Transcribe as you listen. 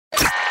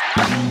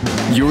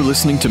You're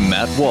listening to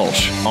Matt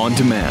Walsh On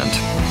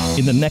Demand.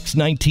 In the next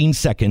 19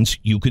 seconds,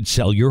 you could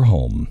sell your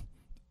home.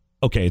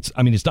 Okay, it's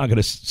not going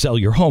to sell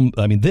your home,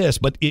 but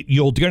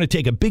you're going to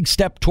take a big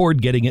step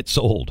toward getting it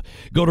sold.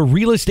 Go to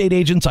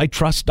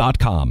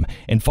realestateagentsitrust.com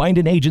and find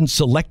an agent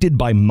selected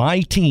by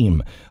my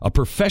team, a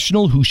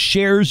professional who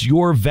shares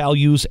your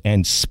values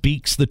and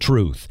speaks the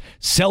truth.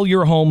 Sell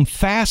your home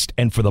fast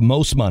and for the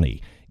most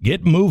money.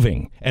 Get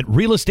moving at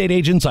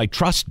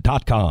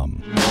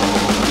realestateagentsitrust.com.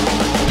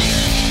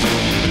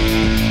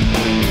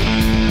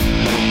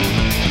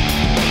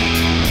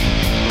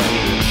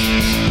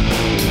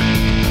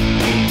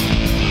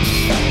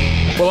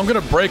 Well, I'm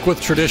going to break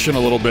with tradition a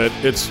little bit.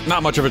 It's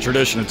not much of a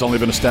tradition. It's only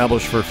been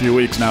established for a few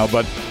weeks now.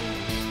 But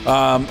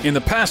in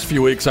the past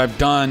few weeks, I've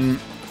done,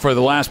 for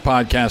the last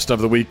podcast of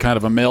the week, kind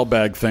of a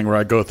mailbag thing where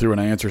I go through and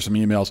I answer some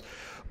emails.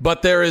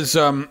 But there's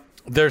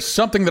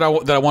something that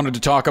I wanted to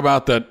talk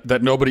about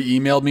that nobody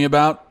emailed me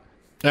about.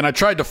 And I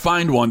tried to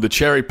find one to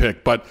cherry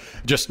pick, but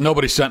just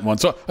nobody sent one.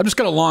 So I'm just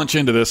going to launch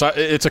into this.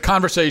 It's a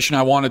conversation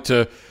I wanted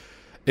to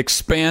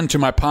expand to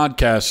my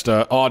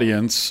podcast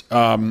audience.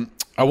 I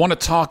want to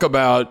talk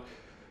about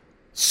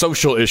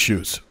social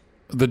issues,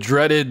 the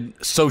dreaded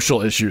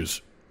social issues,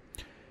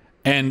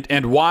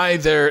 and why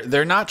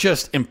they're not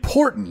just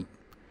important,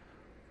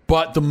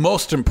 but the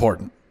most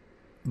important,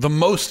 the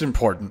most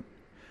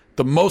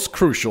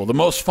crucial, the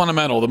most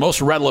fundamental, the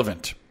most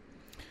relevant.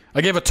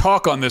 I gave a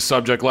talk on this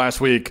subject last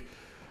week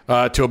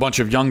to a bunch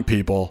of young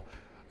people,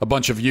 a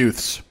bunch of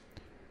youths,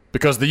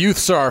 because the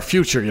youths are our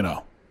future, you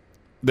know.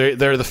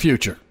 They're the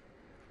future.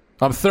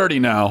 I'm 30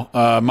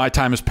 now. My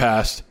time has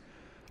passed.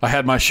 I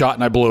had my shot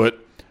and I blew it.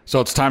 So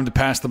it's time to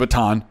pass the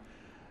baton.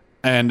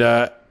 And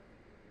I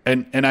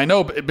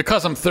know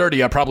because I'm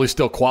 30, I probably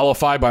still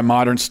qualify by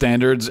modern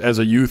standards as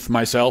a youth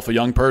myself, a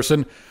young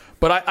person.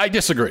 But I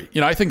disagree.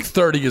 You know, I think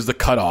 30 is the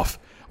cutoff,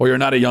 or you're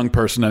not a young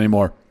person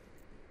anymore.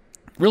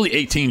 Really,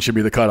 18 should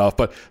be the cutoff.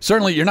 But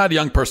certainly, you're not a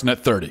young person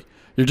at 30.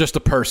 You're just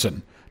a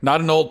person.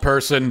 Not an old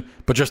person,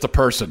 but just a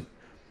person.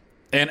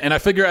 And I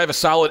figure I have a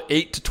solid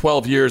 8 to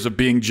 12 years of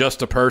being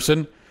just a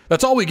person.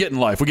 That's all we get in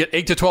life. We get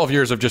 8 to 12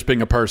 years of just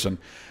being a person.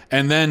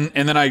 And then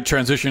I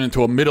transition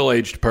into a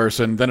middle-aged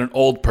person, then an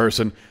old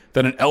person,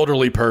 then an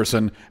elderly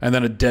person, and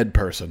then a dead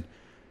person.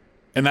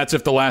 And that's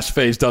if the last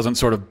phase doesn't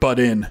sort of butt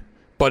in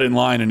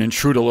line and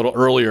intrude a little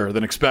earlier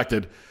than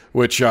expected,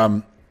 which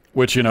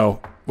you know,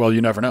 well,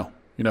 you never know.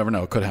 You never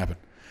know. It could happen.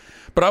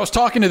 But I was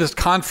talking to this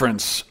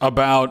conference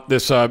about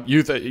this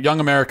Young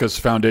America's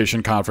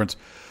Foundation conference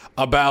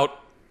about,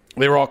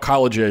 they were all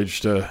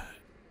college-aged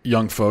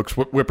young folks,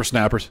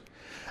 whippersnappers,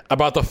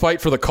 about the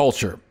fight for the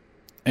culture.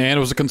 And it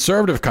was a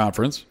conservative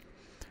conference.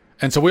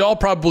 And so we all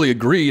probably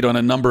agreed on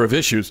a number of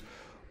issues.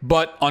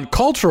 But on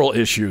cultural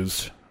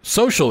issues,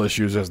 social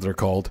issues as they're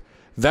called,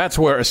 that's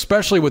where,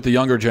 especially with the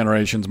younger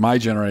generations, my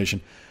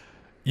generation,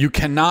 you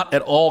cannot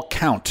at all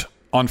count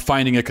on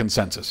finding a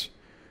consensus.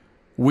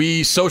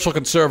 We social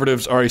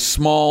conservatives are a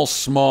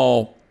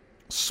small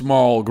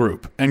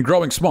group and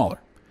growing smaller.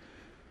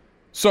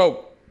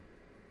 So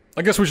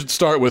I guess we should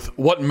start with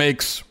what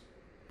makes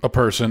a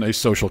person a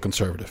social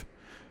conservative.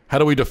 How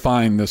do we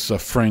define this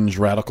fringe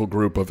radical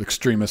group of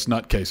extremist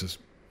nutcases?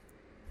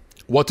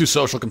 What do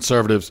social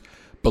conservatives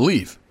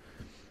believe?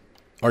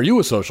 Are you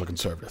a social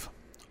conservative?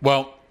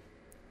 Well,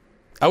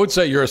 I would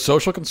say you're a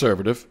social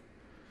conservative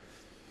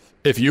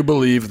if you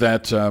believe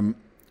that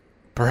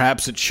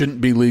perhaps it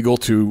shouldn't be legal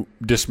to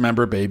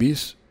dismember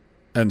babies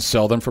and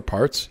sell them for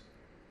parts.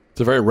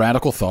 It's a very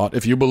radical thought.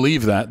 If you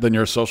believe that, then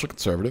you're a social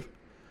conservative.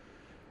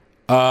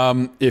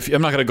 I'm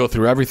not going to go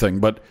through everything,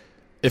 but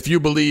if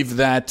you believe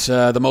that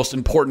the most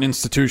important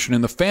institution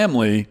in the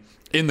family,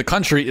 in the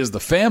country, is the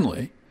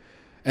family,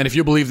 and if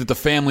you believe that the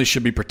family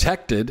should be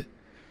protected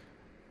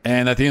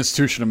and that the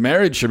institution of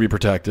marriage should be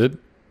protected,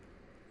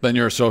 then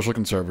you're a social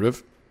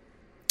conservative.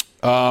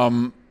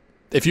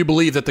 If you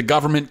believe that the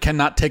government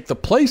cannot take the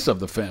place of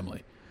the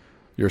family,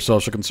 you're a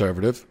social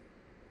conservative.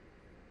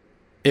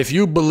 If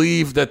you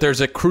believe that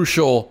there's a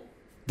crucial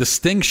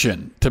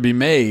distinction to be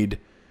made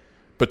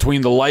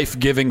between the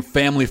life-giving,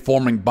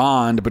 family-forming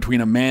bond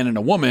between a man and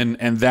a woman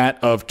and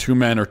that of two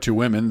men or two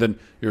women, then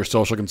you're a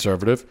social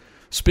conservative.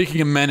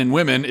 Speaking of men and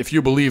women, if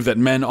you believe that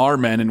men are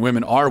men and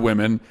women are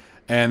women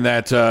and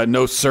that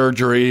no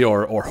surgery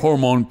or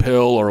hormone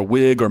pill or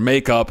wig or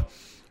makeup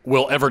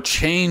will ever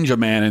change a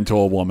man into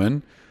a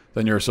woman,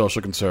 then you're a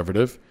social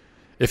conservative.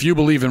 If you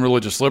believe in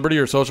religious liberty,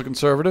 you're a social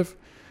conservative.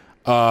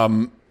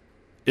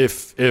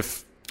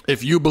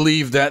 If you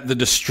believe that the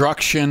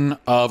destruction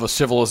of a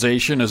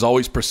civilization is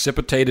always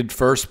precipitated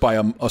first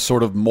by a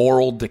sort of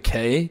moral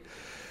decay,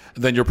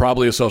 then you're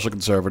probably a social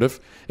conservative.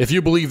 If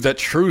you believe that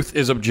truth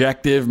is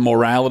objective,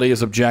 morality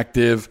is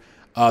objective,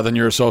 then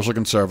you're a social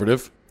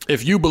conservative.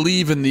 If you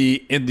believe in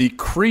the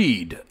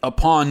creed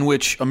upon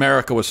which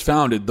America was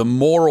founded, the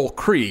moral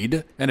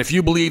creed, and if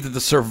you believe that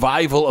the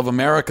survival of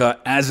America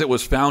as it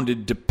was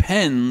founded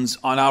depends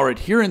on our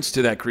adherence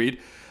to that creed,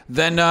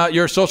 then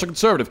you're a social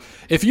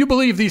conservative. If you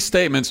believe these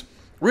statements,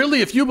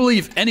 really, if you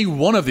believe any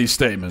one of these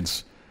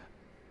statements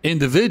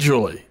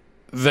individually,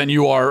 then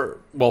you are,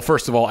 well,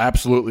 first of all,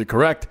 absolutely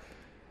correct.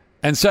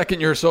 And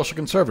second, you're a social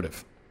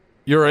conservative.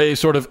 You're a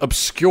sort of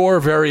obscure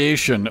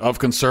variation of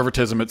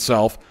conservatism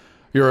itself.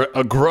 You're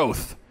a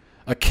growth,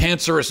 a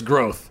cancerous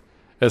growth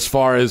as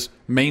far as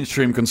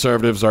mainstream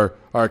conservatives are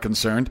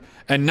concerned.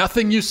 And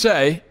nothing you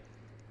say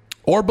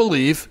or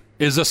believe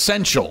is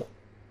essential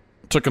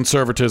to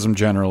conservatism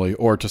generally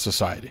or to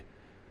society.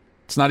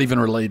 It's not even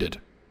related.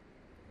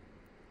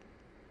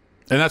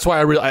 And that's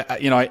why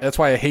that's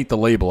why I hate the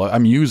label.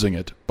 I'm using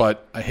it,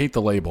 but I hate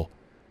the label.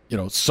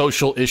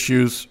 Social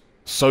issues,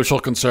 social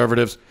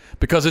conservatives,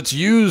 because it's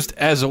used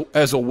as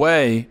a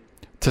way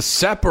to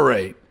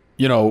separate,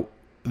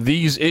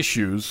 these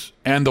issues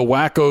and the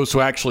wackos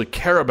who actually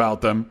care about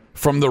them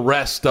from the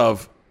rest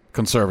of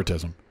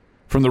conservatism,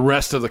 from the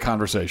rest of the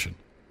conversation.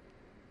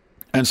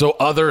 And so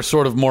other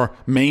sort of more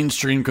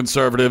mainstream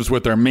conservatives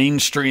with their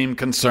mainstream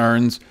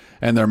concerns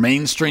and their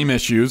mainstream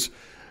issues,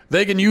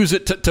 they can use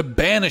it to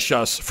banish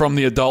us from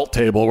the adult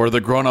table where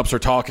the grown-ups are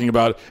talking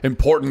about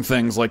important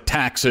things like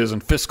taxes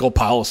and fiscal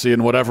policy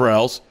and whatever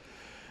else,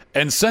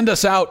 and send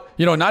us out,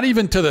 not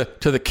even to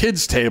the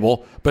kids'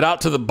 table, but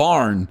out to the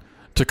barn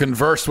to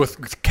converse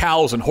with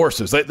cows and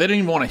horses. They didn't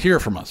even want to hear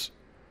from us.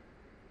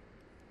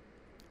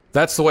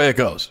 That's the way it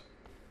goes.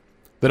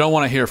 They don't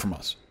want to hear from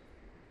us.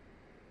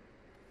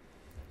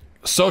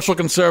 Social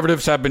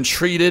conservatives have been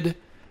treated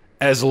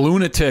as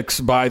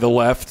lunatics by the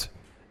left,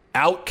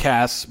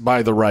 outcasts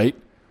by the right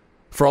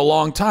for a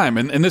long time.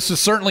 And this has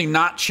certainly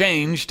not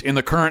changed in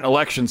the current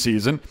election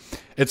season.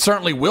 It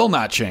certainly will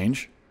not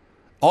change.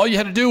 All you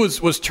had to do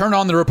was turn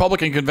on the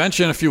Republican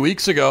convention a few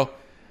weeks ago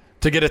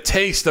to get a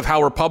taste of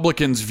how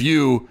Republicans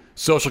view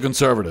social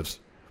conservatives.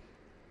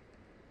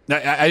 Now,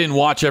 I didn't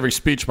watch every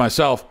speech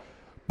myself,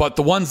 but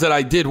the ones that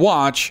I did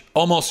watch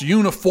almost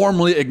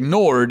uniformly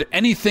ignored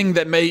anything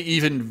that may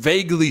even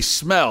vaguely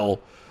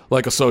smell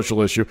like a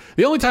social issue.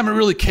 The only time it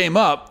really came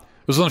up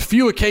was on a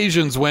few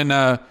occasions when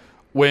a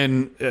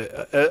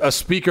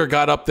speaker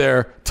got up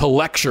there to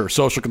lecture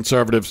social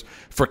conservatives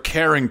for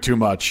caring too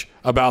much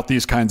about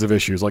these kinds of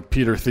issues, like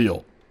Peter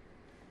Thiel,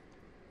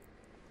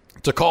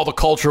 to call the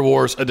culture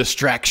wars a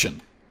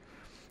distraction.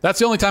 That's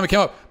the only time it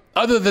came up.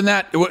 Other than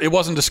that, it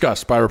wasn't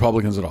discussed by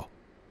Republicans at all.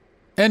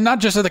 And not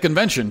just at the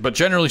convention, but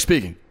generally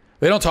speaking.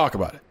 They don't talk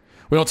about it.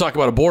 We don't talk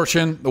about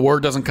abortion. The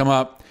word doesn't come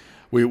up.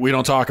 We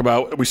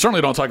certainly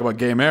don't talk about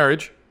gay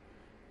marriage.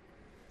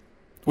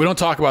 We don't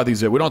talk about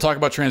these. We don't talk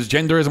about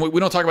transgenderism. We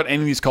don't talk about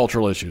any of these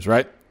cultural issues,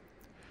 right?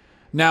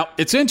 Now,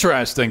 it's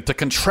interesting to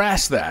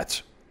contrast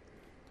that.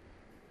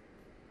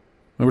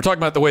 When we're talking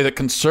about the way that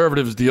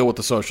conservatives deal with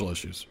the social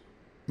issues.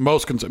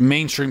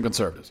 Mainstream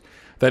conservatives.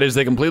 That is,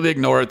 they completely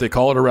ignore it. They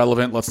call it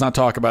irrelevant. Let's not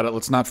talk about it.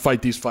 Let's not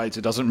fight these fights.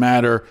 It doesn't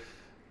matter.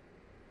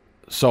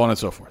 So on and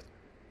so forth.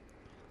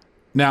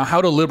 Now,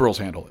 how do liberals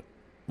handle it?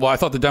 Well, I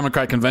thought the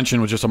Democrat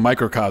convention was just a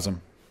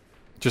microcosm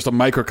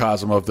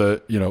of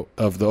the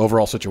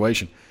overall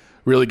situation.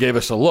 Really gave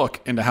us a look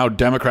into how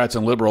Democrats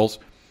and liberals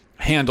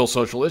handle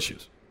social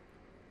issues.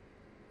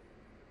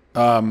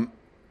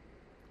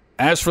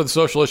 As for the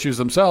social issues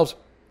themselves,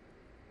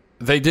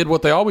 they did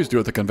what they always do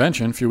at the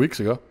convention a few weeks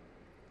ago.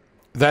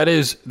 That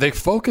is, they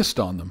focused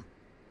on them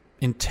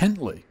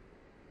intently.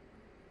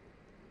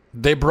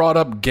 They brought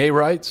up gay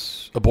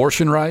rights,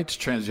 abortion rights,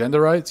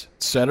 transgender rights,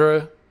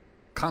 etc.,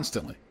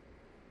 constantly.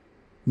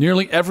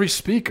 Nearly every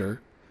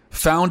speaker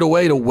found a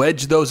way to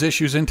wedge those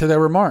issues into their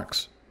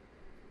remarks.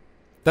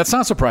 That's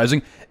not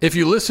surprising. If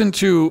you listen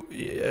to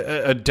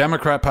a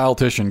Democrat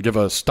politician give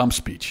a stump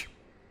speech,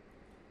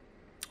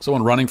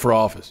 someone running for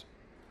office,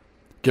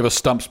 give a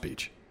stump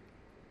speech,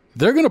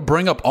 they're going to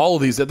bring up all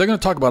of these. They're going to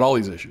talk about all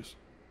these issues.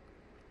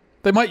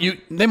 They might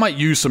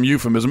use some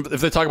euphemism.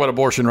 If they talk about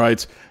abortion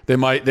rights, they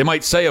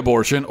might say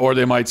abortion, or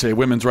they might say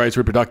women's rights,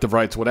 reproductive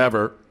rights,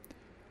 whatever.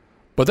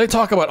 But they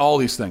talk about all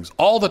these things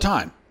all the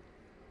time.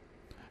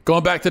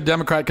 Going back to the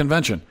Democrat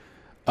convention,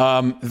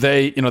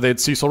 they had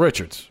Cecil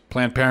Richards,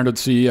 Planned Parenthood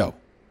CEO,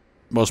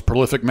 most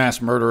prolific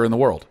mass murderer in the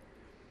world.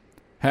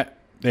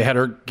 They had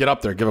her get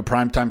up there, give a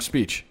primetime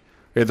speech.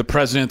 They had the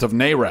president of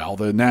NARAL,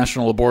 the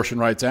National Abortion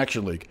Rights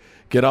Action League,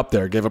 get up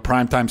there, give a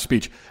primetime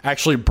speech,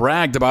 actually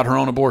bragged about her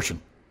own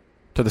abortion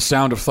to the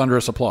sound of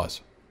thunderous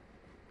applause.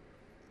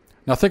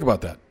 Now think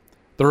about that.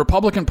 The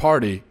Republican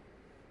Party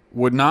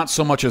would not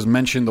so much as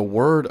mention the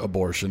word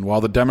abortion,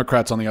 while the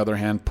Democrats, on the other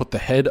hand, put the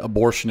head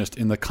abortionist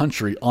in the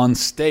country on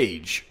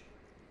stage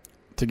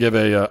to give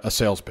a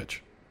sales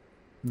pitch.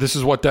 This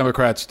is what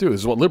Democrats do. This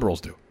is what liberals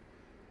do.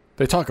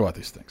 They talk about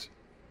these things.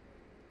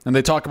 And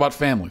they talk about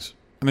families.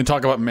 And they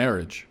talk about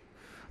marriage.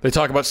 They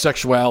talk about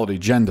sexuality,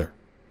 gender.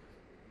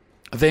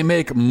 They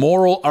make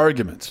moral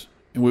arguments.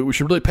 And we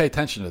should really pay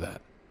attention to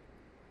that.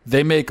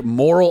 They make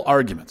moral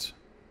arguments.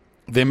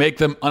 They make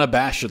them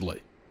unabashedly.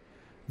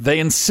 They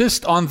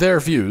insist on their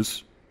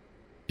views,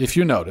 if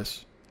you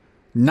notice,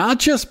 not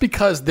just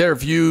because their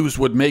views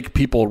would make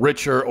people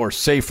richer or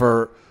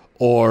safer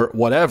or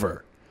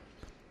whatever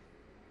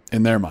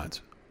in their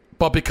minds,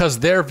 but because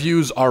their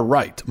views are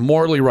right,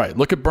 morally right.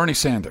 Look at Bernie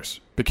Sanders.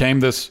 Became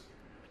this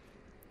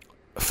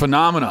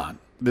phenomenon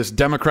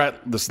Democrat,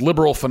 this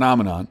liberal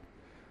phenomenon,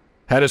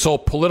 had his whole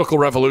political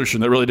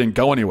revolution that really didn't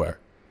go anywhere.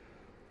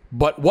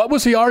 But what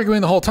was he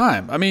arguing the whole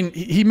time? I mean,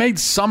 he made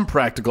some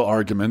practical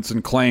arguments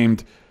and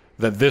claimed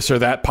that this or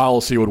that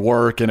policy would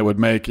work and it would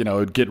make, it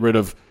would get rid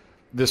of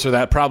this or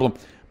that problem.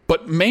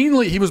 But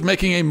mainly he was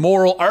making a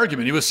moral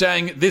argument. He was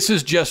saying this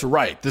is just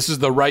right. This is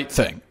the right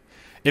thing.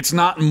 It's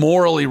not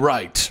morally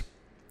right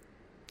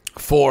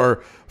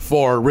for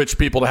rich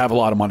people to have a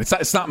lot of money.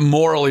 It's not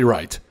morally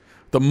right.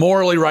 The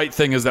morally right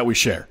thing is that we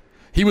share.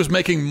 He was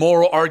making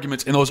moral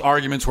arguments, and those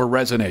arguments were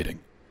resonating.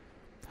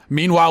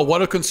 Meanwhile, what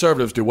do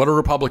conservatives do? What do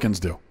Republicans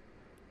do?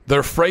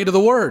 They're afraid of the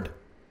word.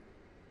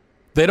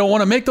 They don't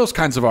want to make those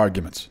kinds of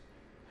arguments.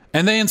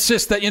 And they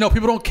insist that,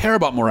 people don't care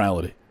about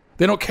morality.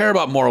 They don't care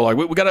about moral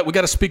argument. We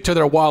got to speak to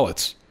their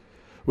wallets.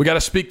 We got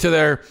to speak to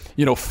their,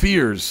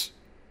 fears.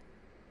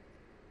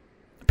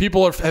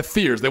 People have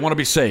fears. They want to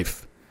be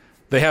safe.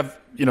 They have,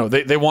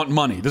 they want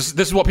money. This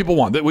is what people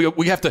want.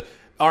 We have to.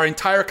 Our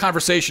entire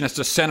conversation has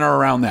to center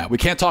around that. We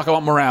can't talk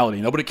about morality.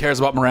 Nobody cares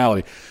about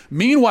morality.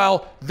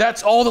 Meanwhile,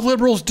 that's all the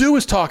liberals do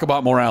is talk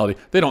about morality.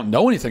 They don't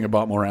know anything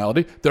about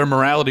morality. Their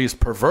morality is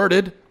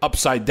perverted,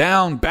 upside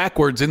down,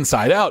 backwards,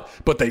 inside out.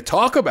 But they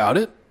talk about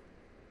it,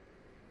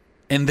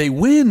 and they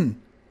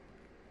win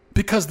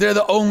because they're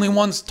the only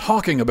ones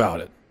talking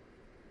about it.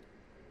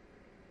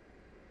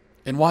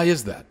 And why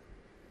is that?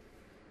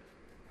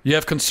 You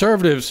have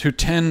conservatives who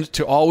tend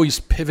to always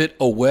pivot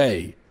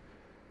away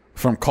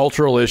from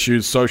cultural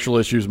issues, social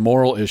issues,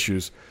 moral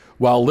issues,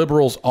 while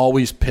liberals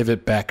always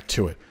pivot back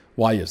to it.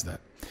 Why is that?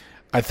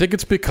 I think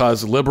it's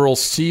because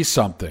liberals see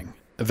something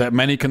that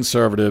many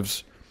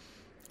conservatives,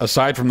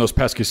 aside from those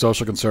pesky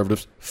social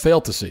conservatives,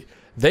 fail to see.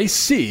 They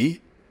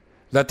see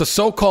that the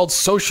so-called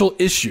social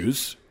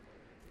issues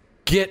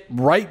get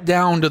right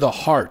down to the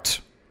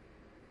heart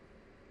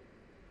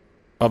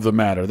of the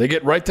matter. They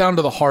get right down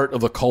to the heart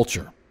of the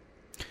culture.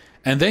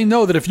 And they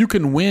know that if you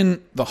can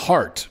win the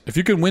heart, if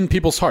you can win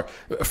people's heart,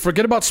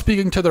 forget about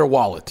speaking to their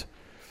wallet,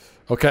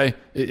 okay?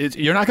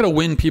 You're not going to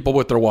win people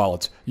with their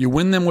wallets. You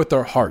win them with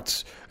their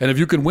hearts. And if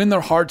you can win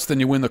their hearts,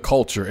 then you win the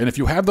culture. And if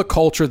you have the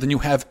culture, then you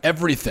have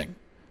everything.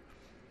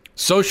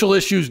 Social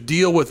issues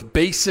deal with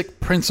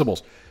basic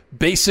principles,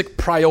 basic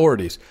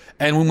priorities.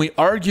 And when we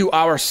argue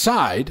our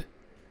side,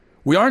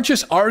 we aren't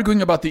just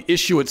arguing about the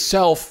issue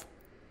itself,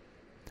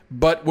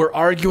 but we're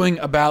arguing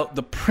about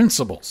the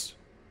principles.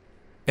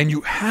 And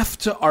you have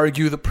to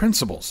argue the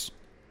principles.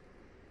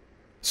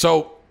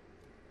 So,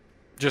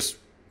 just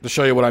to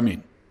show you what I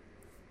mean.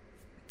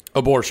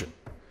 Abortion.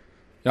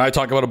 I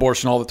talk about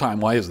abortion all the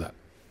time. Why is that?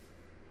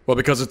 Well,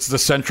 because it's the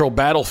central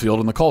battlefield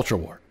in the culture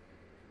war.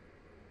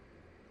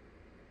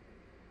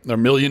 There are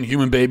 1 million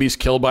human babies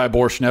killed by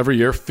abortion every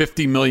year.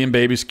 50 million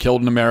babies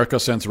killed in America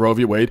since Roe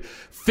v. Wade.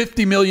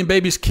 50 million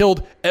babies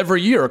killed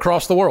every year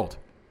across the world.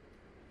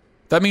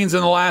 That means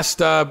in the last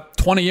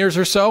 20 years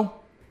or so,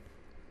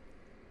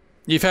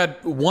 you've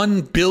had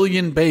 1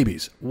 billion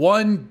babies,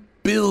 1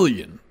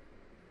 billion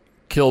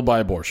killed by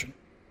abortion.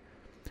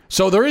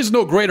 So there is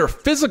no greater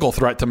physical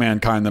threat to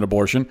mankind than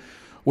abortion,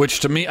 which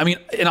to me,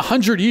 in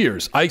 100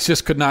 years,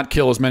 ISIS could not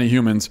kill as many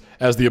humans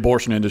as the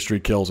abortion industry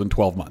kills in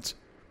 12 months.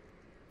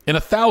 In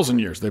 1,000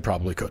 years, they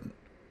probably couldn't.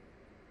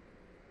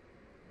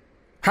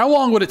 How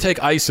long would it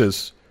take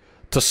ISIS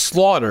to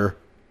slaughter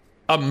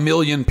 1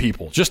 million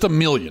people? Just 1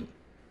 million.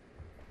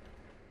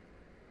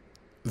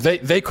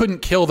 They couldn't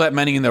kill that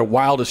many in their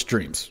wildest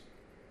dreams.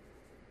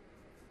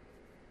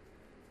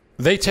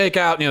 They take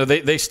out,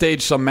 they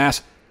staged some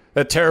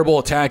that terrible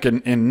attack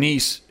in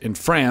Nice in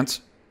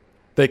France.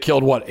 They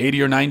killed,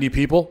 80 or 90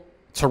 people?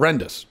 It's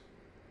horrendous.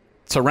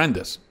 It's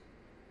horrendous.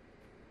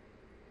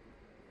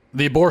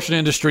 The abortion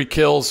industry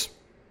kills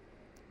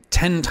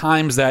 10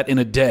 times that in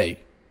a day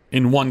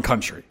in one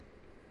country.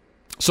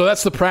 So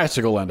that's the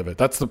practical end of it.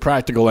 That's the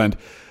practical end,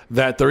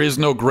 that there is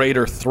no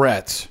greater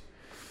threat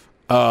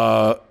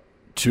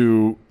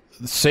to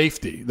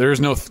safety. There is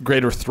no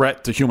greater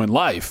threat to human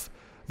life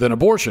than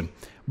abortion.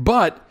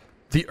 But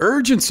the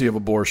urgency of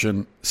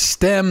abortion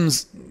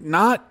stems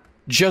not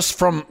just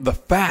from the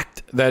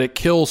fact that it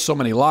kills so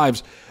many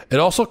lives. It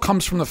also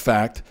comes from the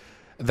fact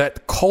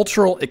that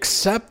cultural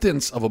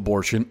acceptance of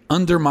abortion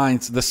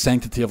undermines the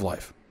sanctity of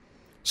life.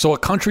 So a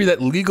country that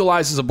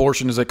legalizes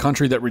abortion is a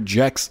country that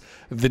rejects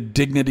the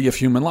dignity of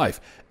human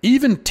life.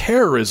 Even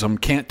terrorism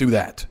can't do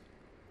that.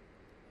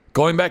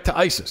 Going back to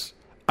ISIS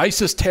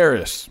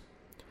terrorists,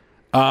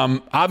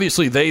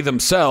 obviously they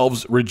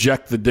themselves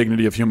reject the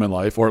dignity of human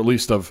life, or at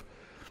least of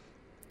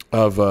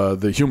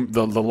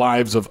the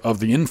lives of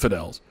the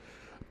infidels.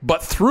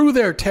 But through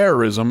their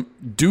terrorism,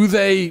 do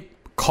they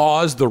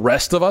cause the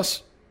rest of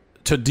us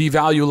to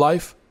devalue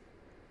life?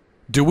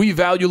 Do we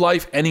value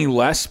life any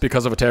less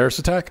because of a terrorist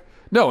attack?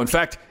 No, in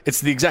fact,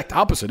 it's the exact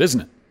opposite,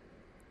 isn't it?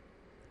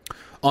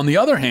 On the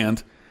other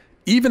hand,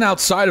 even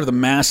outside of the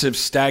massive,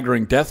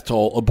 staggering death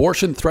toll,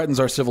 abortion threatens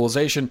our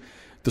civilization,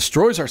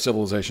 destroys our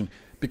civilization,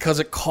 because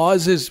it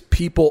causes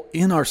people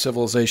in our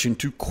civilization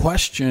to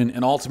question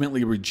and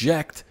ultimately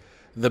reject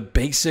the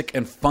basic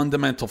and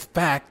fundamental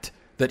fact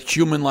that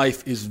human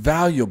life is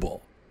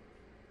valuable.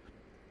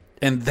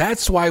 And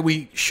that's why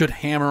we should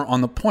hammer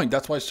on the point.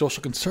 That's why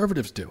social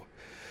conservatives do.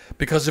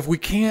 Because if we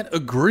can't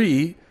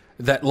agree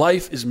that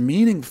life is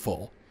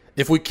meaningful,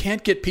 if we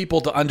can't get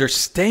people to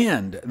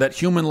understand that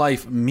human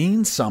life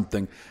means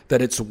something,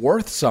 that it's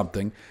worth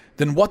something,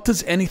 then what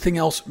does anything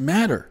else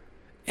matter?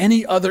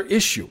 Any other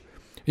issue?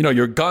 You know,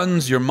 your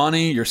guns, your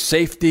money, your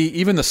safety,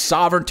 even the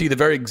sovereignty, the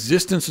very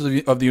existence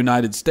of the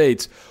United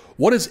States.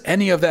 What does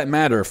any of that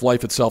matter if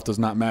life itself does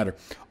not matter?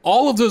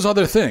 All of those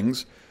other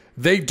things,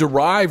 they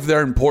derive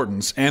their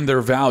importance and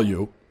their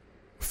value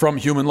from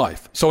human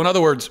life. So in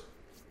other words,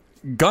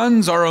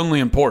 guns are only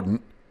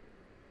important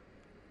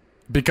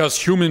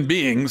because human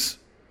beings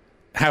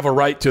have a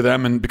right to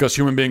them and because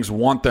human beings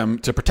want them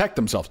to protect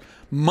themselves.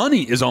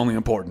 Money is only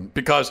important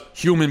because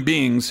human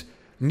beings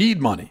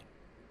need money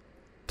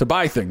to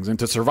buy things and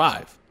to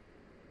survive.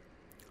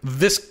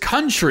 This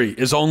country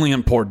is only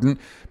important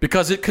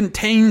because it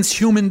contains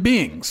human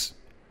beings.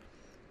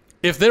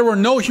 If there were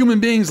no human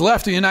beings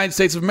left in the United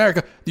States of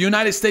America, the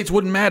United States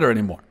wouldn't matter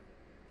anymore.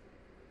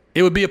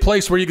 It would be a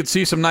place where you could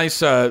see some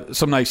nice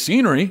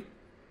scenery,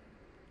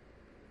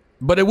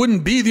 but it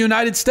wouldn't be the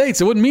United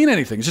States. It wouldn't mean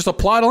anything. It's just a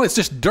plot. It's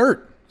just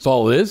dirt. That's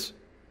all it is.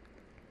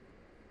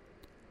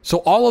 So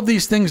all of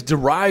these things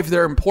derive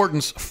their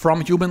importance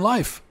from human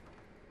life.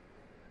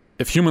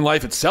 If human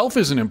life itself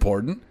isn't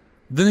important,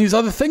 then these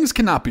other things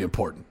cannot be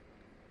important.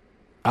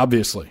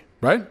 Obviously,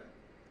 right?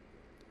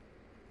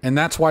 And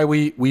that's why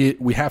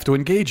we have to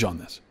engage on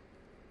this.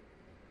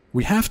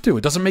 We have to.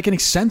 It doesn't make any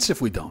sense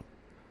if we don't.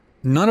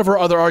 None of our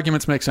other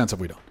arguments make sense if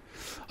we don't.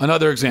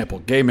 Another example,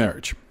 gay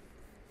marriage.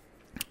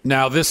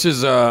 Now, this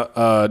is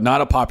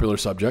not a popular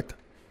subject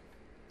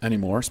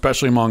anymore,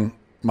 especially among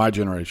my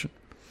generation.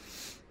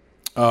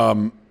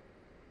 And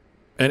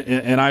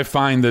I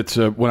find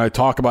that when I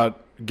talk about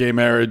gay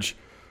marriage,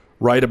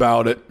 write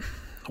about it,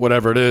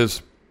 whatever it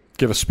is,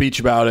 give a speech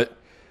about it,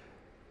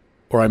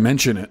 or I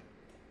mention it,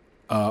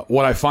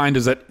 what I find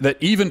is that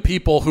even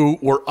people who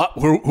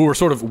were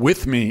sort of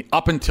with me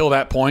up until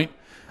that point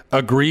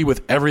agree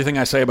with everything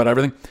I say about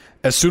everything.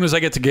 As soon as I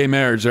get to gay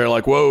marriage, they're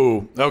like,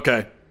 whoa,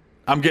 okay,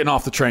 I'm getting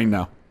off the train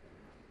now.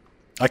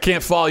 I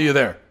can't follow you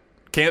there.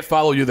 Can't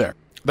follow you there.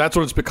 That's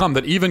what it's become,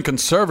 that even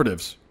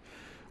conservatives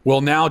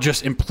will now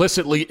just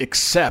implicitly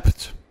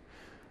accept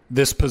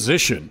this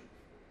position,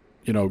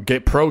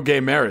 pro-gay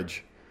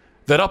marriage,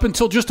 that up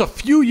until just a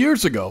few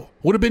years ago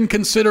would have been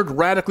considered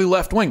radically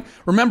left-wing.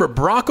 Remember,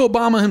 Barack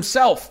Obama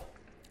himself,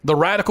 the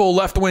radical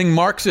left-wing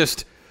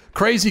Marxist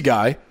crazy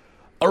guy,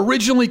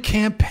 originally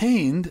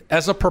campaigned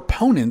as a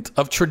proponent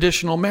of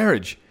traditional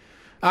marriage.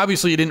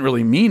 Obviously, he didn't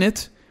really mean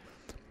it,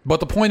 but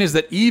the point is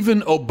that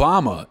even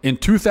Obama in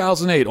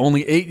 2008,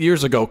 only 8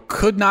 years ago,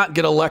 could not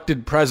get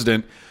elected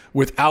president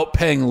without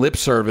paying lip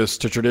service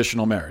to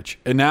traditional marriage.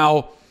 And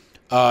now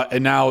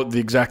the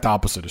exact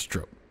opposite is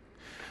true.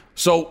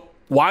 So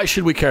why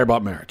should we care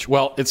about marriage?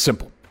 Well, it's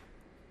simple.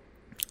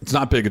 It's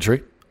not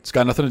bigotry. It's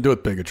got nothing to do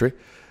with bigotry.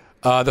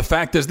 The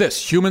fact is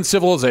this: human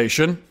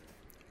civilization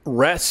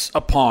rests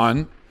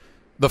upon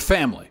the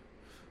family.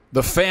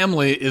 The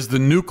family is the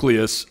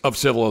nucleus of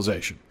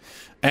civilization.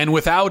 And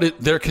without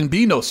it, there can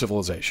be no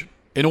civilization.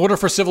 In order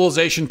for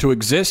civilization to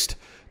exist,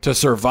 to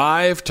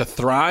survive, to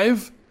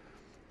thrive,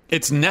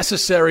 it's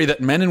necessary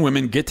that men and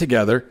women get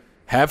together,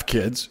 have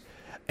kids,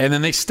 and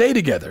then they stay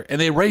together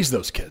and they raise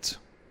those kids.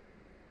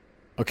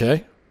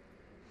 Okay?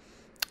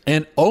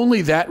 And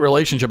only that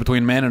relationship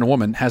between man and a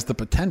woman has the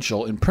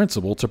potential, in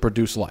principle, to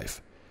produce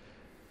life.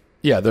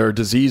 Yeah, there are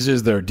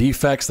diseases, there are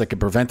defects that can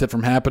prevent it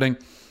from happening.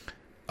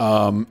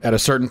 At a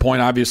certain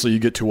point, obviously, you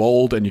get too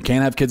old and you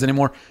can't have kids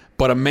anymore.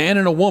 But a man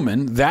and a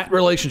woman, that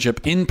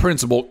relationship, in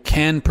principle,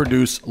 can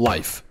produce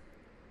life.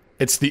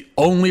 It's the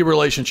only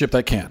relationship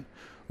that can.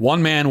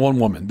 One man, one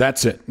woman.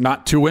 That's it.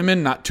 Not two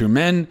women, not two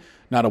men,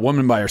 not a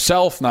woman by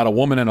herself, not a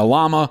woman and a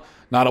llama,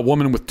 not a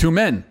woman with two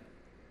men.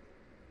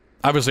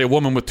 Obviously, a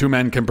woman with two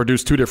men can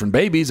produce two different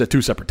babies at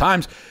two separate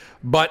times,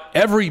 but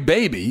every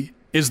baby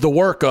is the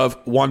work of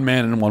one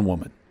man and one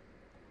woman.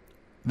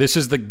 This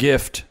is the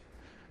gift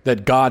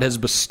that God has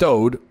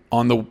bestowed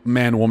on the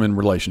man-woman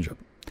relationship.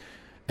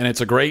 And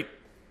it's a great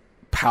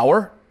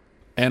power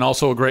and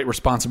also a great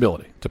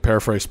responsibility, to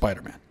paraphrase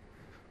Spider-Man.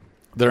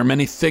 There are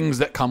many things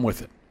that come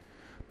with it.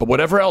 But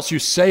whatever else you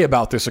say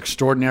about this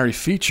extraordinary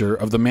feature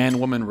of the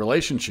man-woman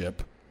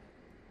relationship,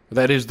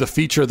 that is the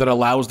feature that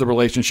allows the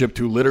relationship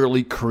to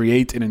literally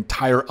create an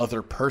entire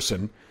other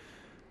person,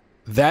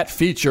 that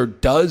feature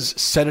does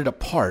set it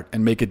apart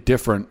and make it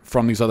different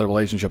from these other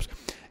relationships.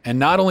 And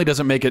not only does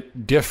it make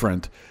it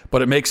different,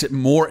 but it makes it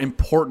more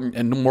important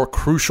and more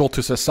crucial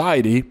to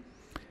society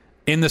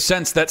in the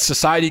sense that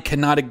society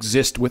cannot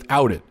exist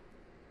without it.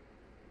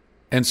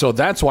 And so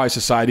that's why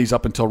societies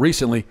up until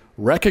recently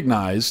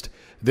recognized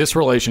this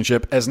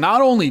relationship as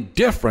not only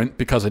different,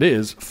 because it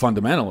is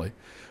fundamentally,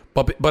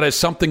 but as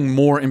something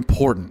more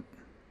important,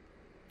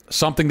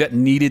 something that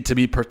needed to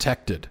be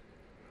protected.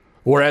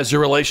 Whereas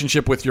your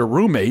relationship with your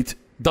roommate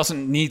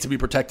doesn't need to be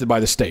protected by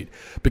the state,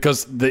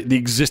 because the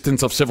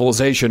existence of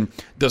civilization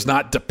does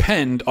not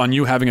depend on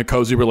you having a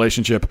cozy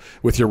relationship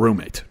with your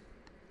roommate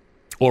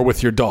or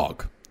with your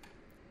dog,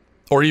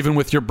 or even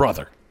with your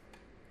brother.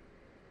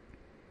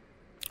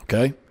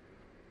 Okay?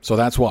 So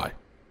that's why.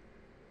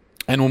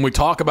 And when we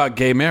talk about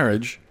gay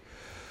marriage,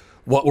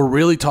 what we're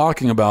really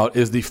talking about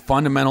is the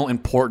fundamental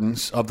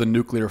importance of the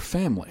nuclear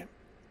family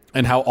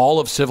and how all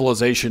of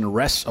civilization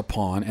rests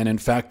upon and in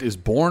fact is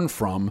born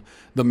from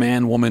the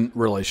man-woman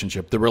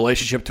relationship, the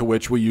relationship to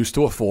which we used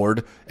to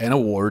afford and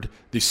award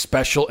the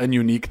special and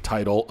unique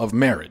title of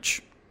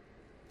marriage.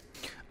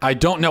 I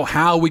don't know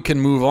how we can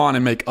move on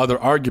and make other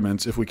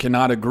arguments if we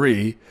cannot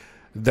agree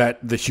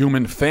that the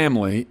human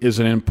family is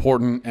an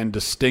important and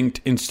distinct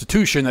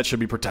institution that should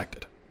be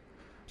protected.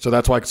 So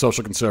that's why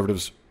social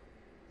conservatives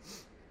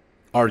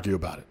argue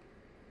about it.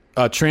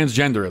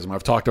 Transgenderism,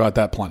 I've talked about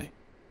that plenty.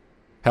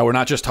 How we're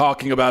not just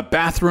talking about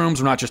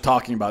bathrooms, we're not just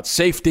talking about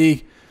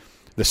safety,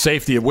 the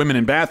safety of women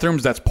in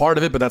bathrooms, that's part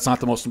of it, but that's not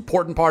the most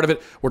important part of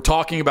it. We're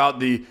talking about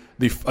the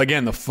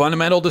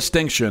fundamental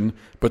distinction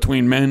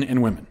between men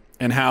and women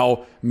and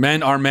how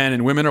men are men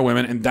and women are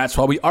women, and that's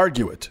why we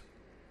argue it.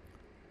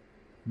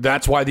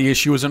 That's why the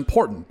issue is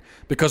important,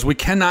 because we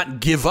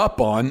cannot give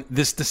up on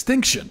this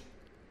distinction,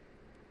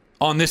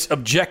 on this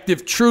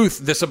objective truth,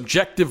 this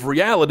objective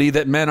reality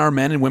that men are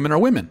men and women are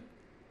women.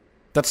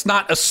 That's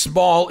not a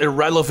small,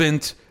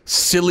 irrelevant,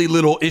 silly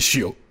little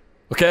issue,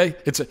 okay?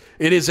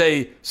 It is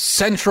a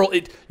central,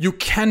 you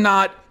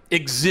cannot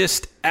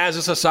exist as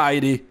a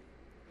society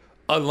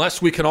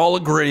unless we can all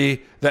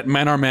agree that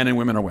men are men and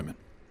women are women.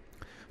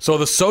 So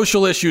the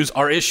social issues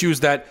are issues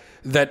that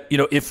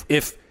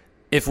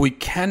if we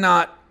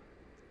cannot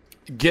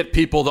get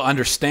people to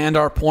understand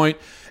our point,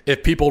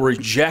 if people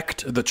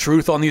reject the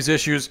truth on these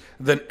issues,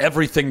 then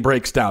everything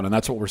breaks down, and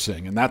that's what we're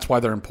seeing, and that's why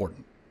they're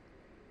important.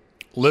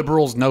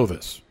 Liberals know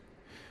this.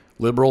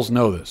 Liberals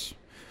know this.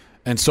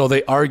 And so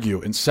they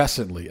argue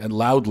incessantly and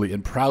loudly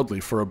and proudly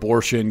for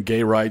abortion,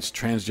 gay rights,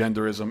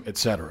 transgenderism,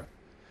 etc.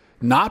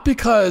 Not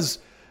because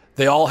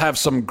they all have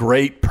some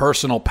great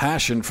personal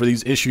passion for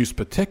these issues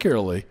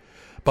particularly,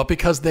 but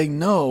because they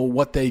know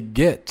what they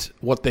get,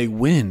 what they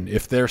win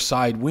if their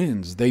side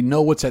wins. They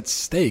know what's at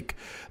stake.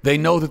 They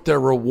know that they're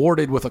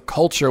rewarded with a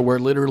culture where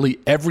literally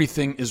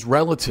everything is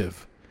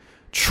relative.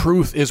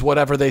 Truth is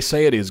whatever they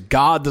say it is.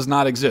 God does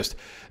not exist.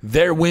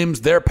 Their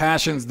whims, their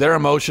passions, their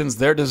emotions,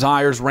 their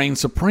desires reign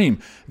supreme.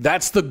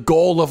 That's the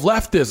goal of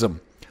leftism,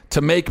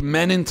 to make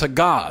men into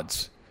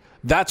gods.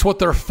 That's what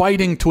they're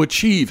fighting to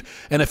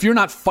achieve. And if you're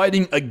not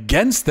fighting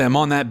against them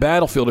on that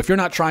battlefield, if you're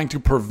not trying to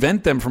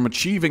prevent them from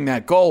achieving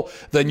that goal,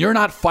 then you're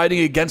not fighting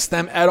against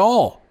them at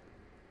all.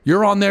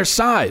 You're on their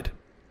side.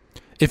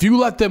 If you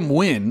let them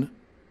win,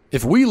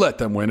 if we let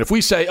them win, if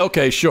we say,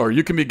 okay, sure,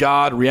 you can be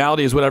God,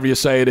 reality is whatever you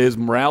say it is,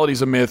 morality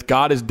is a myth,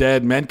 God is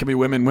dead, men can be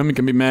women, women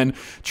can be men,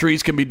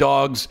 trees can be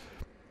dogs,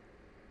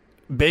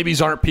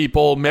 babies aren't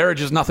people,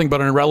 marriage is nothing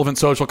but an irrelevant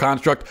social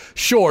construct.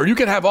 Sure, you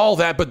can have all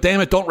that, but damn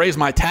it, don't raise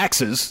my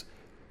taxes.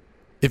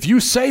 If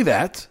you say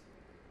that,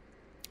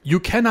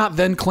 you cannot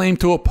then claim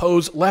to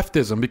oppose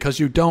leftism, because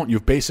you don't.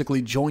 You've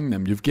basically joined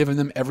them. You've given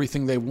them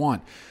everything they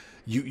want.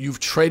 You've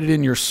traded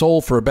in your soul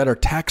for a better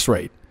tax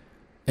rate.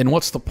 And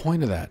what's the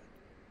point of that?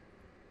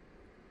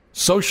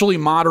 Socially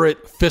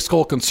moderate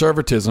fiscal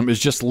conservatism is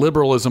just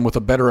liberalism with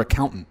a better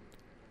accountant.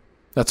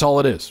 That's all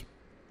it is.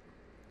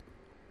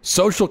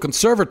 Social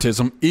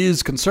conservatism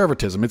is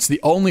conservatism. It's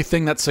the only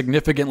thing that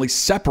significantly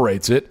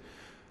separates it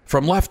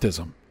from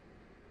leftism.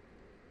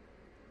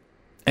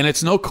 And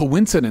it's no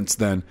coincidence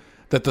then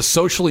that the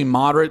socially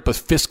moderate but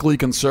fiscally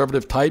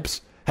conservative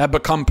types have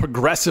become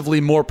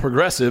progressively more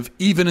progressive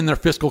even in their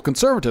fiscal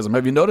conservatism.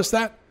 Have you noticed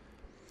that?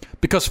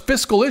 Because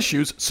fiscal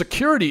issues,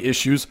 security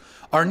issues,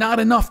 are not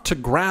enough to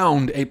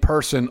ground a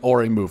person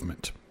or a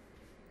movement.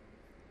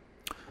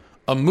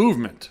 A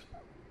movement.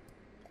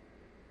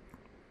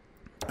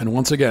 And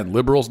once again,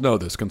 liberals know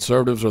this.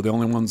 Conservatives are the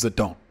only ones that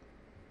don't.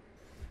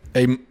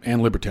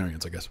 And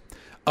libertarians, I guess.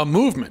 A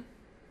movement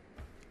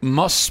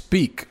must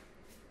speak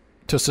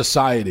to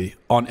society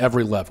on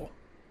every level.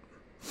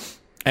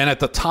 And at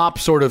the top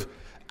sort of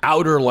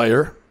outer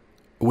layer,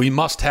 we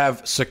must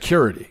have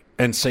security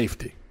and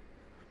safety.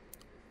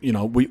 You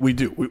know, we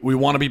do. We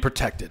want to be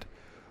protected.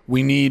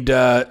 We need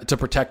to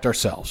protect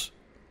ourselves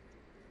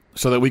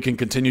so that we can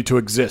continue to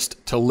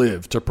exist, to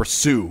live, to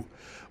pursue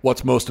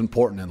what's most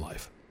important in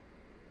life.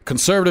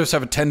 Conservatives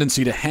have a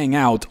tendency to hang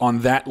out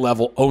on that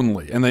level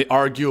only, and they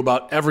argue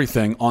about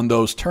everything on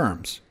those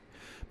terms.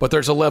 But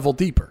there's a level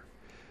deeper.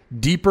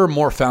 Deeper,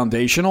 more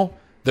foundational,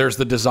 there's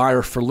the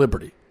desire for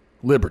liberty.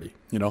 Liberty,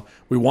 you know,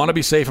 we want to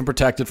be safe and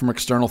protected from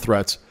external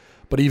threats,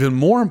 but even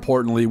more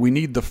importantly, we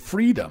need the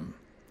freedom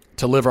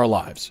to live our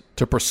lives,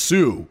 to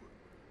pursue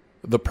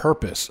the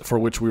purpose for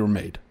which we were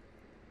made.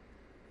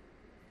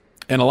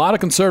 And a lot of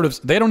conservatives,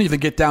 they don't even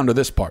get down to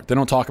this part. They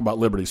don't talk about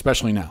liberty,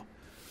 especially now.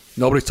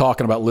 Nobody's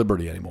talking about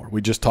liberty anymore.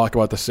 We just talk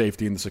about the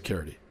safety and the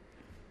security.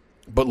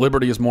 But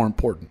liberty is more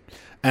important.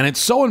 And it's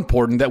so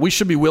important that we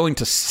should be willing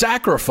to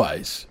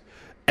sacrifice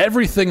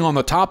everything on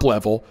the top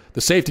level,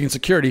 the safety and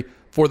security,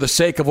 for the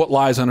sake of what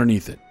lies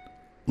underneath it,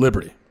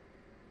 liberty.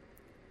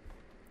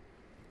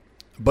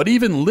 But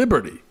even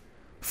liberty,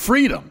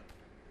 freedom,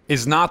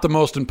 is not the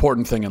most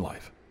important thing in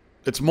life.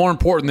 It's more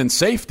important than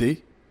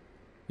safety,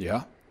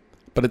 yeah,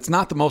 but it's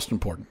not the most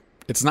important.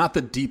 It's not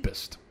the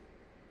deepest.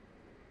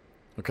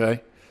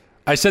 Okay?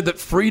 I said that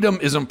freedom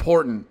is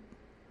important,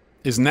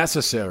 is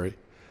necessary,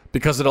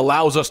 because it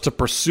allows us to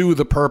pursue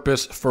the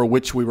purpose for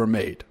which we were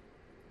made.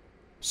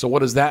 So what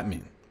does that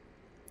mean?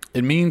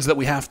 It means that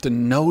we have to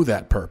know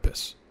that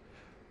purpose.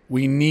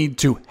 We need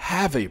to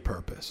have a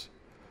purpose.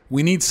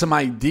 We need some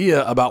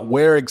idea about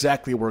where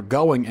exactly we're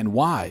going and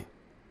why.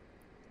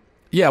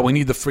 Yeah, we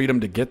need the freedom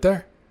to get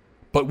there.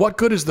 But what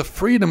good is the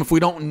freedom if we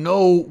don't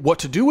know what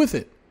to do with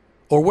it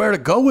or where to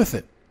go with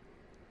it?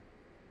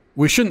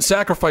 We shouldn't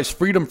sacrifice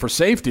freedom for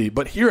safety,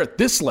 but here at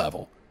this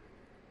level,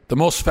 the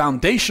most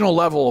foundational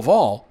level of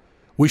all,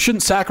 we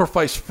shouldn't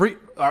sacrifice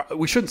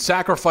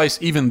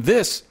even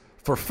this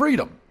for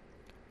freedom.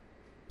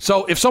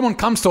 So if someone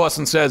comes to us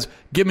and says,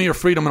 give me your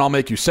freedom and I'll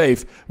make you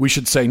safe, we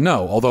should say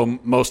no, although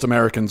most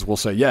Americans will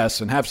say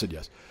yes and have said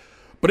yes.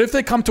 But if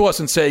they come to us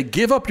and say,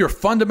 give up your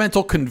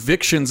fundamental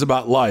convictions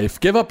about life,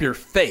 give up your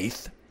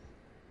faith,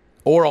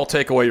 or I'll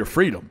take away your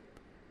freedom,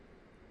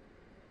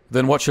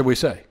 then what should we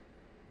say?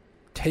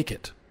 Take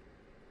it.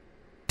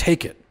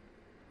 Take it.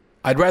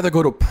 I'd rather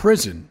go to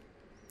prison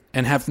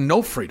and have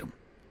no freedom,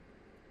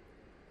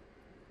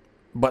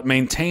 but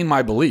maintain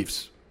my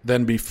beliefs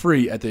than be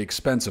free at the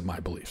expense of my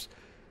beliefs.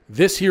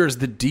 This here is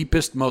the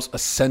deepest, most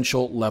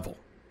essential level.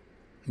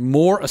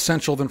 More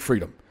essential than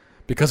freedom.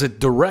 Because it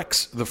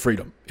directs the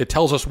freedom. It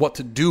tells us what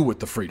to do with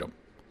the freedom.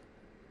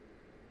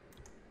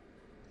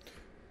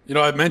 You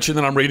know, I mentioned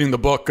that I'm reading the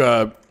book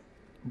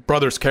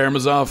Brothers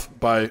Karamazov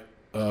by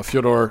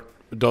Fyodor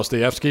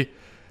Dostoevsky.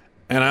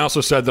 And I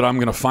also said that I'm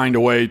going to find a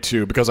way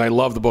to, because I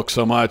love the book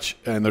so much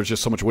and there's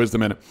just so much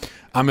wisdom in it,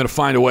 I'm going to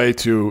find a way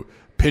to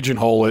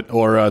pigeonhole it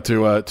or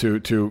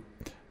to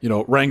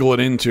wrangle it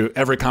into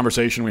every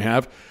conversation we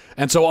have.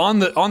 And so on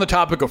the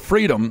topic of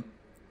freedom,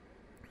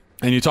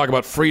 and you talk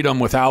about freedom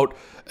without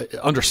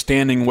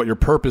understanding what your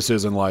purpose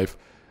is in life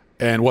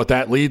and what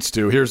that leads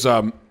to. Here's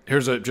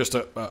just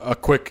a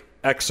quick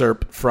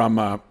excerpt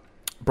from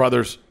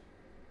Brothers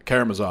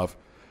Karamazov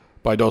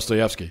by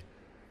Dostoevsky.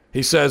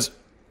 He says,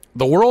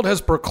 "The world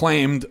has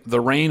proclaimed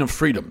the reign of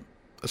freedom,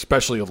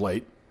 especially of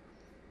late.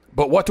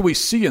 But what do we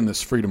see in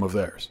this freedom of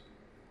theirs?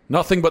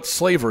 Nothing but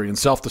slavery and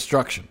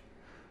self-destruction.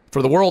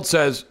 For the world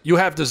says, you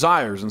have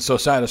desires and so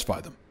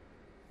satisfy them.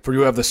 For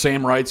you have the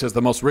same rights as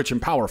the most rich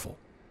and powerful.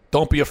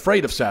 Don't be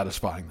afraid of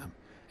satisfying them,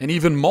 and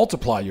even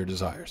multiply your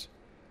desires.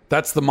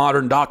 That's the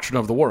modern doctrine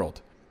of the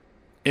world.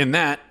 In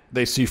that,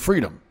 they see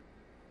freedom.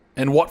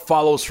 And what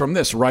follows from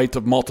this right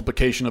of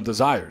multiplication of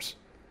desires?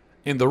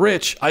 In the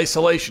rich,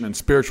 isolation and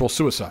spiritual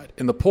suicide.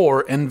 In the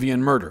poor, envy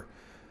and murder.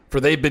 For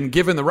they've been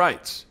given the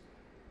rights,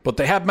 but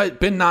they have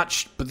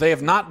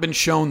not been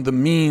shown the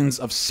means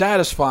of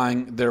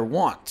satisfying their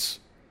wants.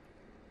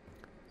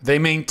 They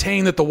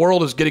maintain that the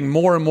world is getting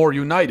more and more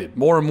united,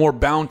 more and more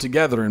bound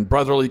together in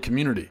brotherly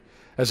community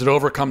as it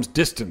overcomes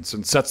distance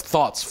and sets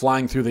thoughts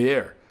flying through the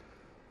air.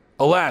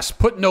 Alas,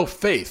 put no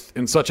faith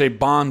in such a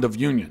bond of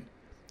union,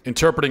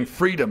 interpreting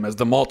freedom as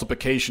the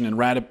multiplication and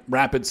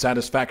rapid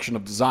satisfaction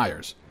of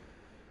desires.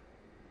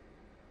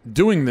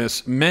 Doing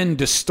this, men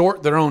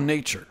distort their own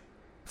nature,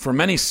 for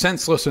many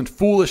senseless and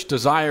foolish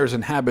desires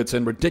and habits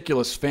and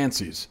ridiculous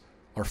fancies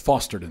are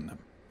fostered in them."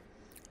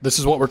 This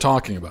is what we're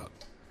talking about.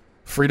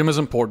 Freedom is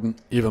important,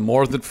 even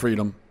more than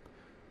freedom.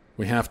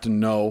 We have to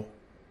know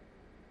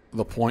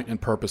the point and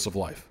purpose of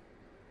life.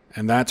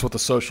 And that's what the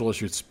social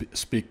issues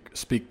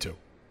speak to.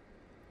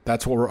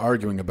 That's what we're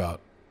arguing about.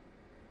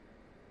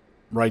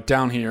 Right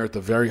down here at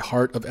the very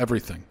heart of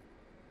everything,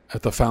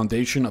 at the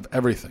foundation of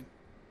everything,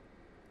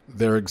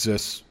 there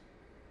exists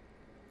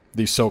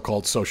these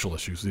so-called social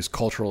issues, these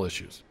cultural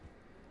issues.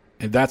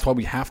 And that's why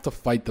we have to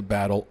fight the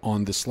battle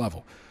on this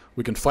level.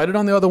 We can fight it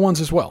on the other ones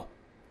as well.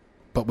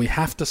 But we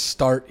have to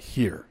start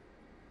here.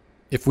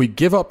 If we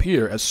give up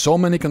here, as so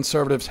many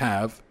conservatives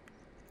have,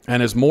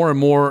 and as more and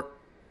more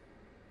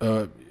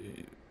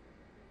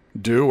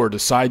do or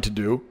decide to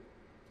do,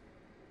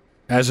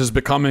 as is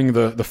becoming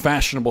the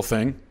fashionable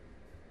thing,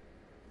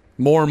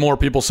 more and more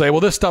people say,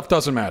 well, this stuff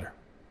doesn't matter.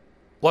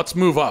 Let's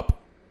move up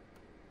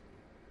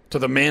to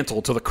the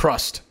mantle, to the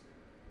crust,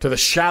 to the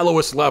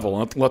shallowest level,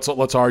 and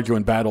let's argue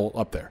and battle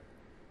up there.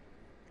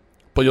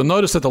 But you'll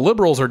notice that the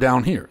liberals are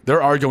down here.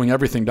 They're arguing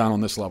everything down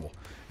on this level.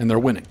 And they're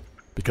winning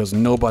because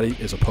nobody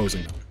is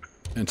opposing them.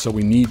 And so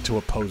we need to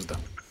oppose them.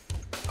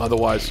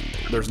 Otherwise,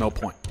 there's no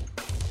point.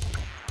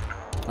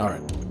 All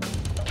right.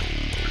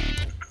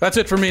 That's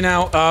it for me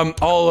now.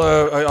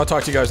 I'll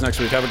talk to you guys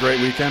next week. Have a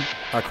great weekend.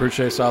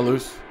 Cruce,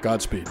 salus.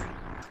 Godspeed.